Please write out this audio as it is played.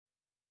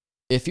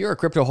If you're a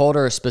crypto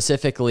holder,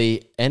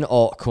 specifically an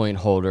altcoin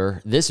holder,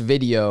 this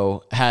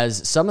video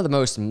has some of the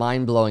most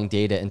mind-blowing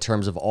data in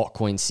terms of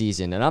altcoin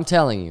season. And I'm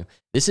telling you,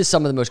 this is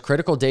some of the most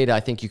critical data I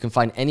think you can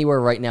find anywhere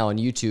right now on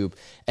YouTube.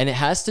 And it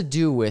has to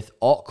do with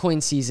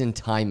altcoin season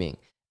timing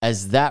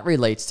as that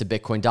relates to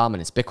Bitcoin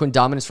dominance. Bitcoin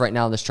dominance right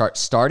now on this chart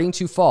starting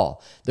to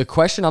fall. The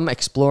question I'm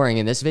exploring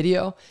in this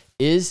video,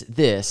 is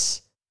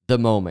this the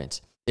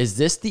moment? Is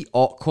this the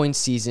altcoin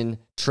season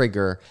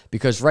trigger?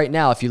 Because right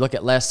now, if you look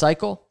at last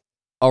cycle,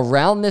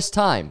 around this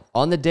time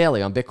on the daily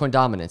on Bitcoin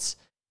dominance,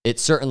 it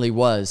certainly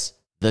was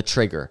the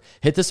trigger.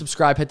 Hit the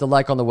subscribe, hit the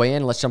like on the way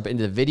in. Let's jump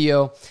into the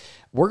video.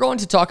 We're going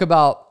to talk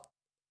about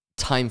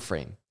time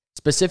frame,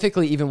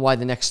 specifically even why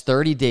the next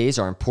 30 days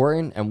are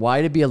important and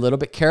why to be a little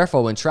bit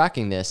careful when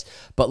tracking this.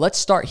 But let's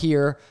start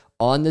here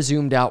on the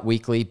zoomed out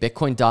weekly.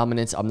 Bitcoin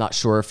dominance, I'm not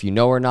sure if you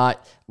know or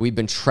not. We've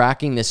been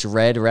tracking this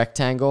red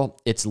rectangle.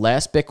 It's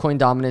last Bitcoin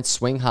dominance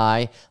swing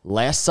high,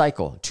 last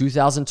cycle,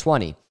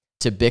 2020,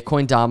 to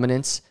Bitcoin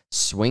dominance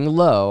swing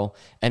low,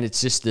 and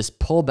it's just this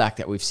pullback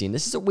that we've seen.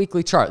 This is a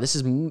weekly chart. This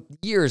is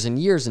years and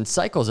years and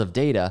cycles of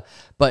data,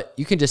 but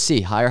you can just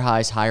see higher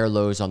highs, higher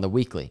lows on the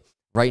weekly.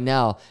 Right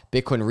now,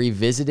 Bitcoin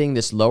revisiting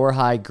this lower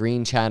high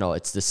green channel.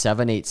 It's the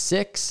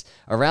 786,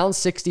 around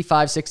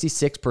 65,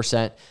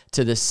 66%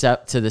 to the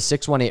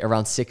 618,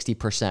 around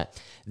 60%.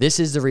 This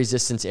is the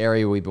resistance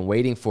area we've been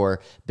waiting for.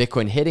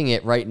 Bitcoin hitting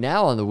it right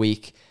now on the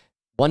week.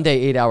 1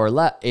 day, 8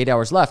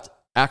 hours left,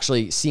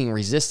 actually seeing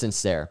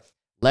resistance there.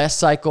 Last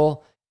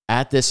cycle,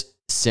 at this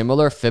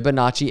similar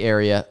Fibonacci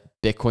area,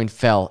 Bitcoin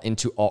fell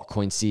into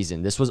altcoin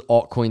season. This was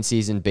altcoin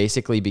season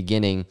basically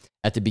beginning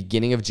at the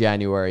beginning of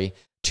January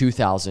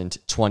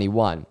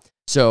 2021.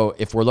 So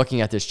if we're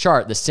looking at this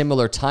chart, the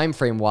similar time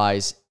frame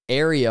wise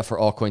area for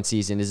altcoin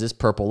season is this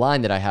purple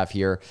line that I have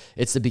here.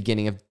 It's the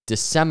beginning of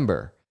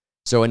December.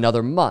 So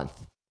another month.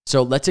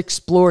 So let's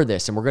explore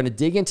this, and we're going to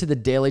dig into the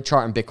daily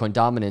chart on Bitcoin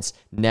dominance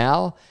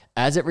now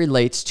as it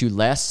relates to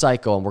last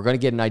cycle, and we're going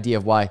to get an idea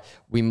of why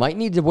we might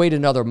need to wait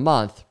another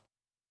month.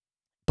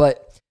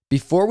 But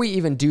before we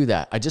even do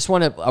that, I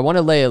want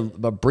to lay a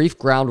brief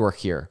groundwork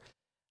here.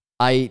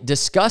 I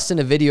discussed in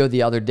a video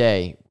the other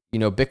day,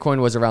 Bitcoin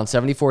was around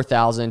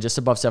 74,000, just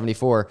above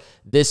 74.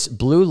 This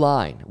blue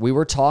line, we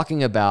were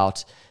talking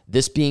about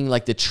this being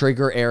like the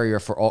trigger area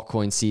for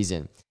altcoin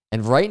season.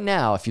 And right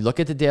now, if you look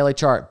at the daily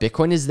chart,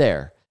 Bitcoin is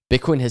there.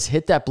 Bitcoin has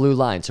hit that blue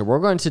line. So we're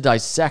going to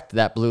dissect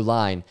that blue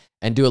line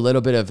and do a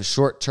little bit of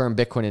short-term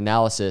Bitcoin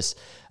analysis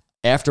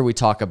after we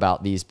talk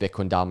about these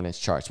Bitcoin dominance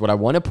charts. What I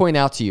want to point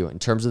out to you in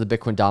terms of the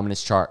Bitcoin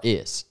dominance chart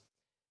is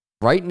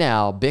right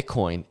now,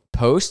 Bitcoin,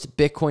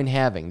 post-Bitcoin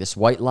halving, this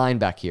white line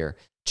back here,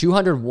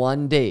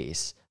 201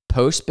 days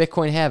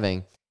post-Bitcoin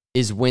halving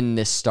is when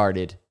this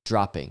started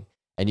dropping.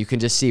 And you can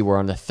just see we're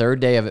on the third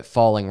day of it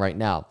falling right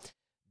now.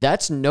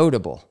 That's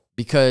notable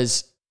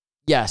because,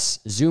 yes,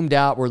 zoomed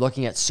out, we're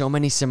looking at so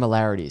many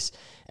similarities.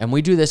 And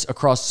we do this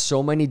across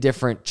so many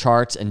different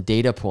charts and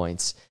data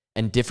points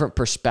and different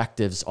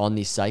perspectives on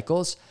these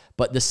cycles.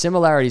 But the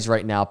similarities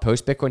right now,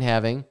 post-Bitcoin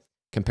halving,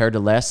 compared to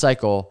last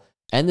cycle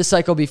and the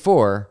cycle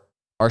before,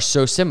 are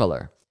so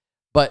similar.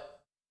 But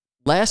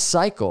last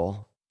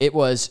cycle, it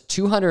was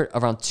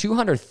around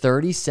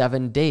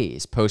 237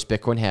 days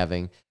post-Bitcoin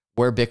halving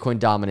where Bitcoin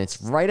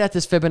dominance right at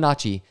this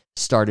Fibonacci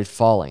started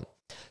falling.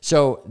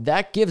 So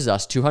that gives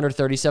us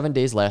 237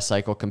 days last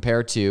cycle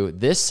compared to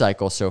this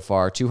cycle so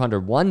far,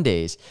 201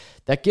 days.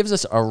 That gives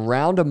us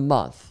around a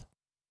month.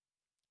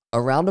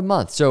 Around a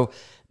month. So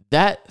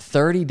that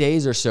 30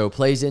 days or so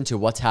plays into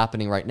what's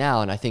happening right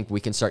now, and I think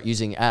we can start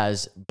using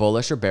as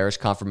bullish or bearish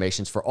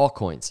confirmations for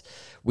altcoins.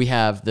 We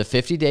have the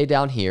 50-day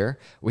down here.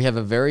 We have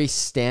a very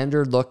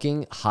standard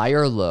looking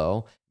higher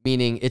low,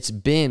 meaning it's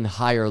been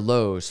higher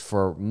lows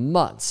for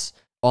months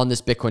on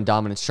this Bitcoin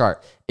dominance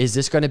chart. Is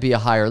this going to be a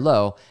higher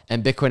low?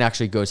 And Bitcoin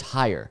actually goes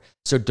higher.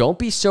 So don't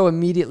be so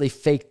immediately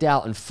faked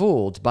out and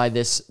fooled by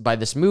this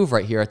move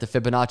right here at the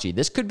Fibonacci.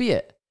 This could be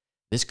it.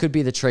 This could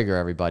be the trigger,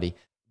 everybody.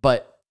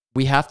 But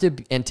we have to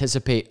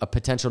anticipate a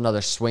potential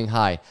another swing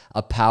high,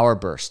 a power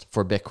burst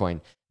for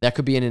Bitcoin. That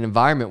could be in an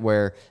environment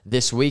where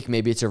this week,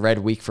 maybe it's a red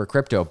week for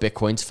crypto.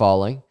 Bitcoin's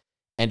falling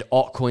and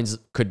altcoins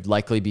could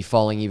likely be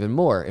falling even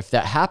more. If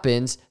that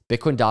happens,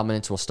 Bitcoin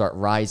dominance will start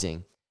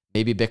rising.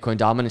 Maybe Bitcoin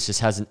dominance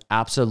just has an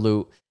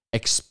absolute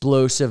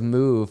explosive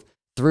move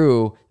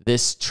through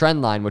this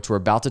trend line, which we're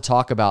about to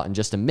talk about in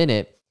just a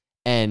minute,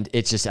 and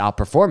it's just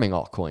outperforming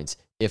altcoins.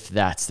 If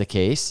that's the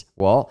case,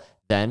 well,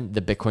 then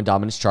the Bitcoin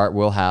dominance chart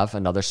will have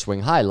another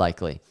swing high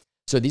likely.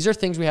 So these are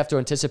things we have to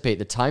anticipate.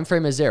 The time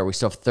frame is there. We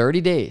still have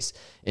 30 days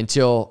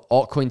until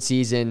altcoin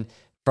season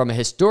from a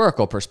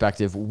historical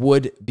perspective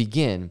would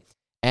begin.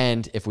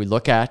 And if we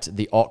look at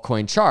the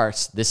altcoin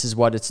charts, this is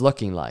what it's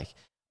looking like.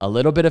 A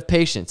little bit of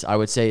patience, I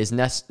would say, is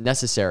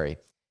necessary.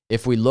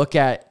 If we look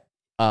at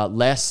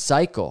last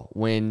cycle,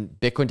 when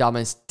Bitcoin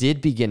dominance did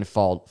begin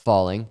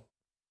falling,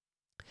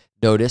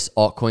 notice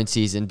altcoin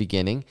season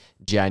beginning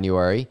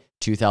January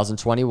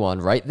 2021,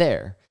 right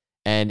there.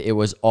 And it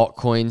was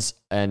altcoins,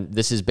 and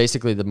this is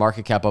basically the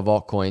market cap of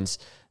altcoins.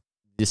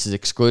 this is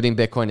excluding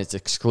Bitcoin, it's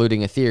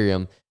excluding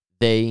Ethereum,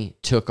 they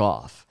took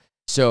off.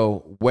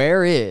 So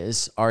where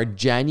is our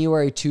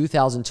January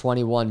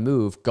 2021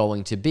 move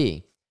going to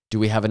be? Do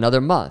we have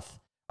another month?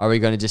 Are we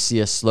going to just see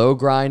a slow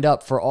grind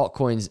up for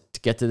altcoins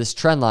to get to this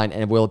trend line?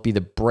 And will it be the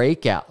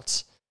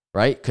breakouts,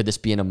 right? Could this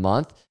be in a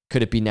month?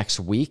 Could it be next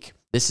week?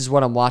 This is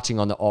what I'm watching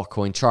on the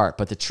altcoin chart,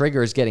 but the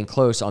trigger is getting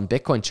close on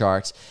Bitcoin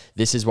charts.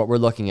 This is what we're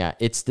looking at.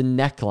 It's the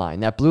neckline.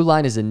 That blue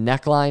line is a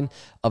neckline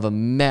of a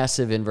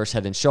massive inverse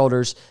head and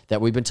shoulders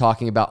that we've been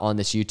talking about on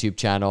this YouTube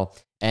channel.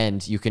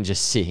 And you can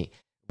just see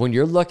when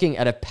you're looking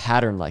at a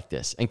pattern like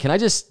this. And can I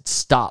just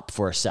stop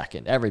for a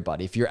second?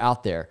 Everybody, if you're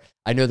out there,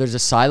 I know there's a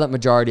silent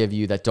majority of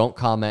you that don't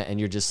comment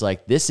and you're just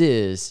like, this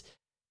is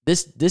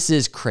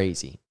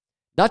crazy.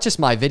 Not just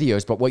my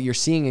videos, but what you're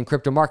seeing in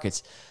crypto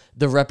markets,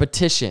 the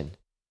repetition.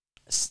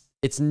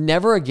 It's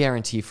never a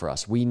guarantee for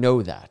us. We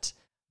know that.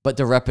 But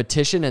the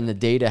repetition and the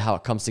data, how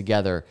it comes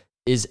together,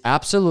 is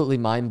absolutely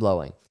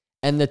mind-blowing.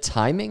 And the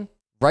timing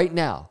right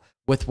now,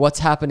 with what's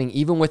happening,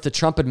 even with the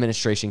Trump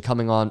administration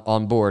coming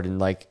on board in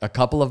like a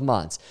couple of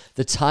months,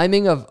 the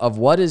timing of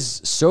what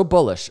is so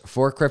bullish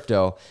for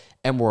crypto,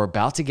 and we're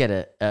about to get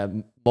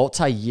a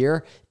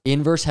multi-year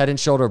inverse head and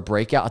shoulder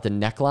breakout at the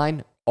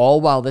neckline,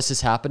 all while this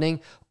is happening,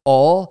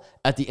 all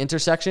at the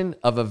intersection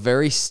of a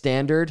very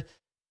standard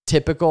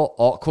typical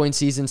altcoin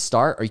season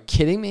start. Are you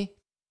kidding me?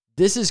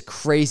 This is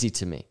crazy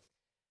to me.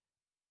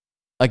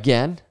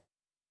 Again,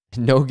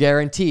 no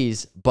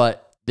guarantees,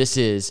 but this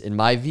is, in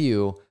my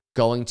view,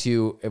 going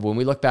to, when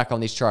we look back on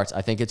these charts,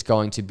 I think it's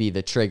going to be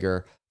the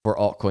trigger for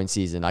altcoin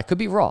season. I could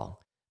be wrong,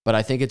 but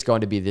I think it's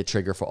going to be the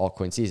trigger for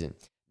altcoin season.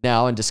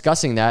 Now, in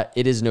discussing that,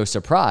 it is no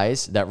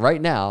surprise that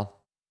right now,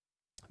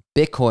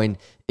 Bitcoin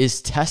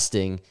is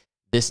testing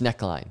this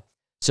neckline.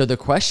 So the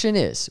question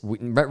is,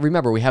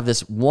 remember, we have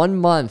this 1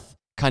 month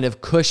kind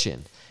of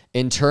cushion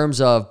in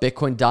terms of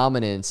Bitcoin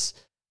dominance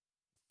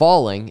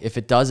falling. If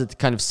it does at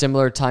kind of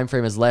similar time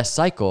frame as last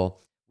cycle,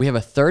 we have a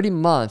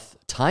 30-month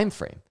time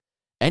frame.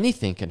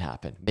 Anything can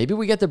happen. Maybe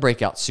we get the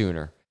breakout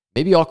sooner.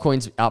 Maybe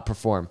altcoins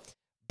outperform.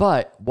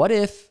 But what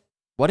if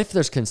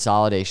there's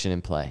consolidation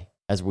in play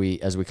as we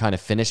kind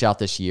of finish out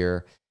this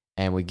year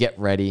and we get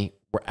ready?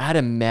 We're at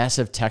a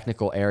massive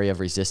technical area of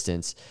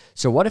resistance.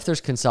 So what if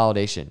there's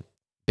consolidation?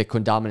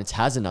 Bitcoin dominance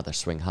has another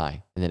swing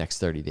high in the next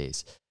 30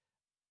 days.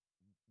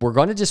 We're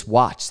going to just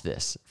watch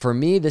this. For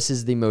me, this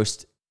is the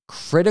most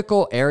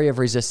critical area of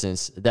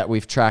resistance that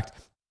we've tracked.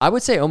 I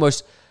would say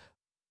almost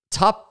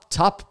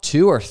top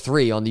 2 or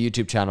 3 on the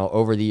YouTube channel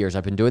over the years.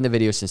 I've been doing the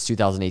video since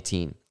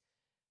 2018.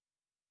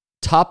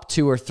 Top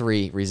 2 or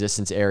 3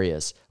 resistance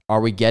areas. Are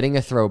we getting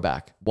a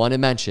throwback? Want to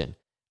mention,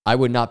 I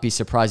would not be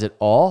surprised at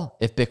all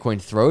if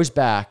Bitcoin throws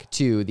back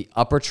to the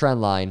upper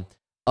trend line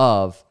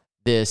of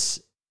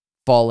this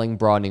falling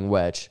broadening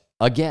wedge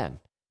again.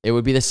 It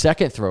would be the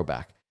second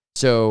throwback.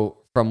 So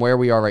from where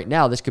we are right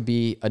now, this could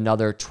be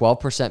another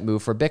 12%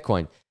 move for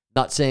Bitcoin.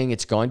 Not saying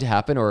it's going to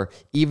happen or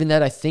even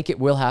that I think it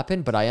will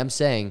happen, but I am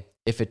saying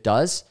if it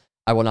does,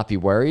 I will not be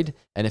worried.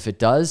 And if it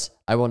does,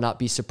 I will not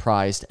be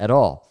surprised at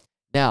all.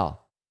 Now,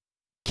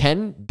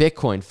 can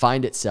Bitcoin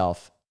find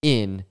itself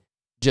in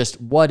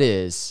just what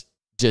is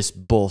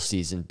just bull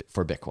season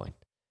for Bitcoin?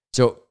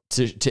 So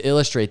to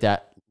illustrate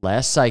that,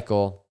 last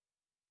cycle,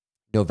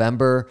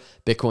 November,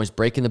 Bitcoin's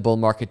breaking the bull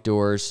market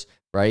doors,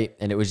 right?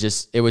 And it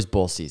was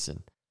bull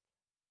season.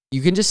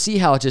 You can just see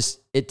how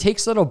it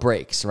takes little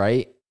breaks,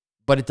 right?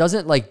 But it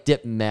doesn't like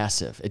dip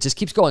massive. It just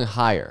keeps going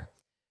higher.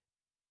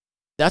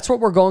 That's what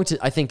we're going to,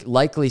 I think,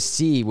 likely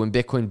see when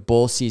Bitcoin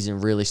bull season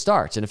really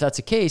starts. And if that's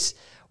the case,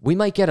 we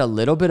might get a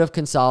little bit of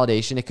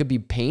consolidation. It could be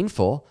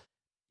painful.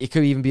 It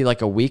could even be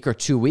like a week or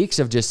 2 weeks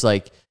of just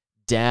like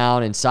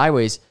down and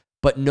sideways,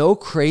 but no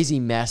crazy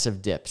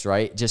massive dips,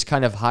 right? Just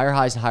kind of higher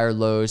highs and higher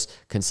lows,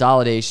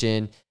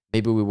 consolidation.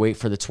 Maybe we wait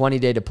for the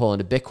 20-day to pull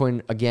into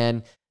Bitcoin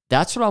again.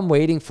 That's what I'm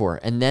waiting for.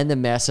 And then the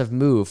massive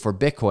move for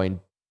Bitcoin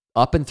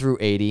up and through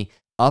 80,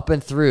 up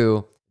and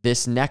through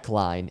this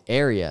neckline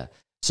area.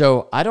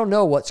 So I don't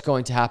know what's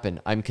going to happen.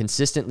 I'm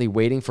consistently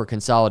waiting for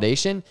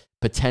consolidation,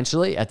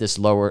 potentially at this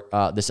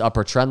this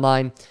upper trend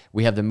line.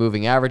 We have the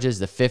moving averages,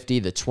 the 50,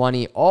 the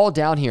 20, all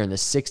down here in the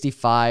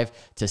 $65,000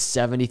 to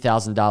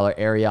 $70,000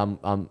 area.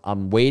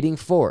 I'm waiting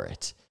for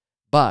it,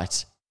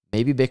 but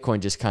maybe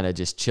Bitcoin just kind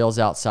of chills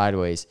out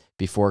sideways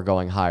before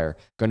going higher.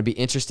 Going to be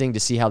interesting to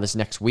see how this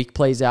next week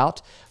plays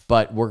out,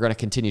 but we're going to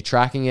continue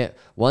tracking it.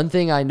 One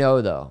thing I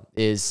know though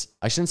is,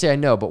 I shouldn't say I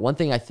know, but one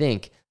thing I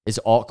think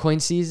is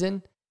altcoin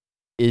season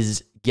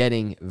is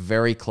getting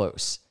very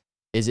close.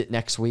 Is it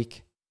next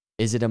week?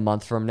 Is it a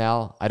month from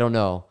now? I don't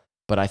know,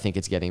 but I think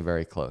it's getting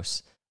very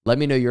close. Let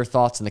me know your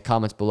thoughts in the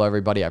comments below,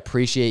 everybody. I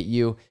appreciate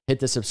you. Hit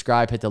the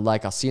subscribe, hit the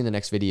like. I'll see you in the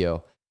next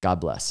video. God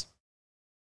bless.